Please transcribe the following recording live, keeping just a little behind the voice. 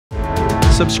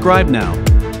Subscribe now.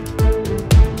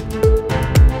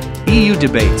 EU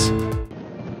Debates.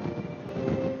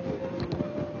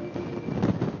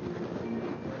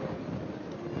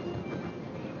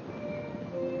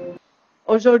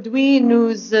 Aujourd'hui,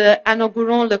 nous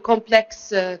inaugurons le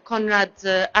complexe Konrad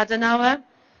Adenauer,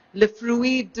 le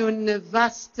fruit d'un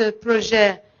vaste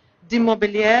projet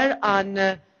d'immobilier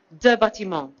en deux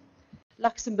bâtiments.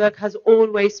 Luxembourg has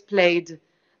always played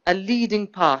a leading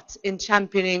part in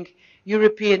championing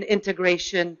European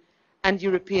integration and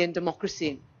European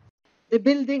democracy. The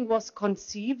building was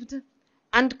conceived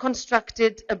and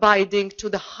constructed abiding to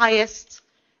the highest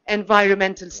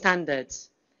environmental standards.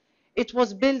 It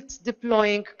was built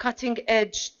deploying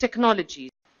cutting-edge technologies.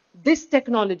 This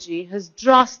technology has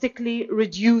drastically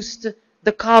reduced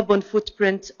the carbon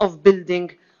footprint of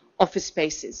building office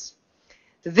spaces.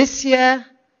 This year,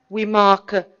 we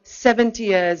mark 70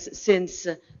 years since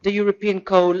the European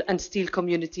Coal and Steel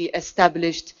Community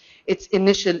established its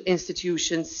initial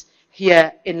institutions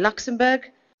here in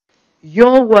Luxembourg.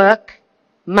 Your work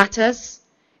matters.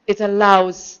 It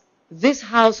allows this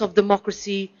house of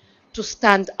democracy to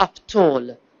stand up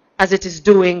tall, as it is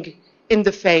doing in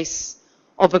the face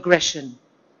of aggression.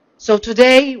 So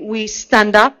today we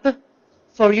stand up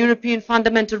for European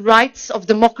fundamental rights of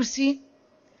democracy,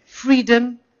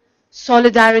 freedom,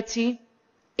 solidarity,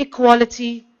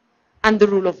 equality, and the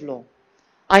rule of law.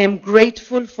 I am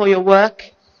grateful for your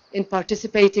work in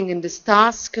participating in this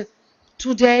task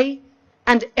today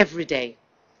and every day.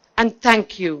 And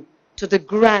thank you to the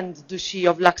Grand Duchy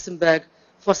of Luxembourg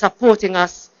for supporting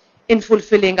us in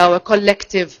fulfilling our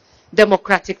collective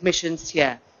democratic missions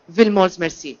here. Villemons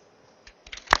merci.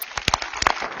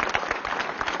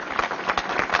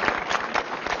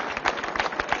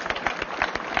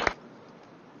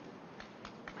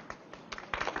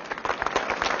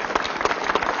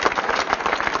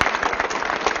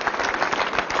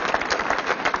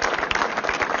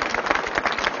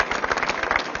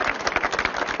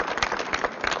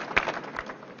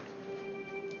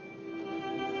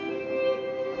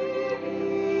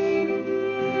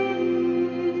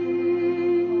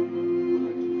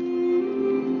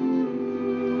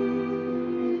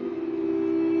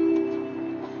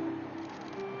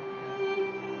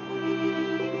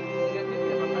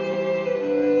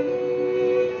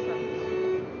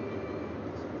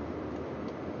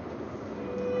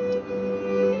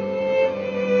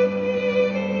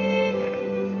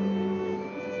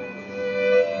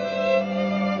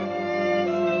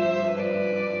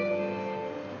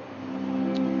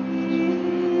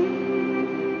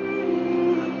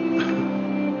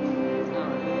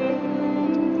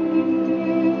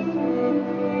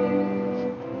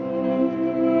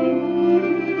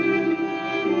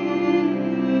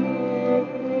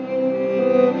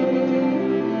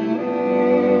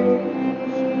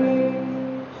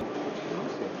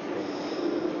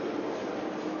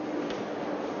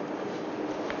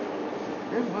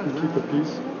 Keep a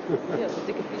piece. Ja, so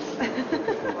dicke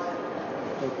Füße.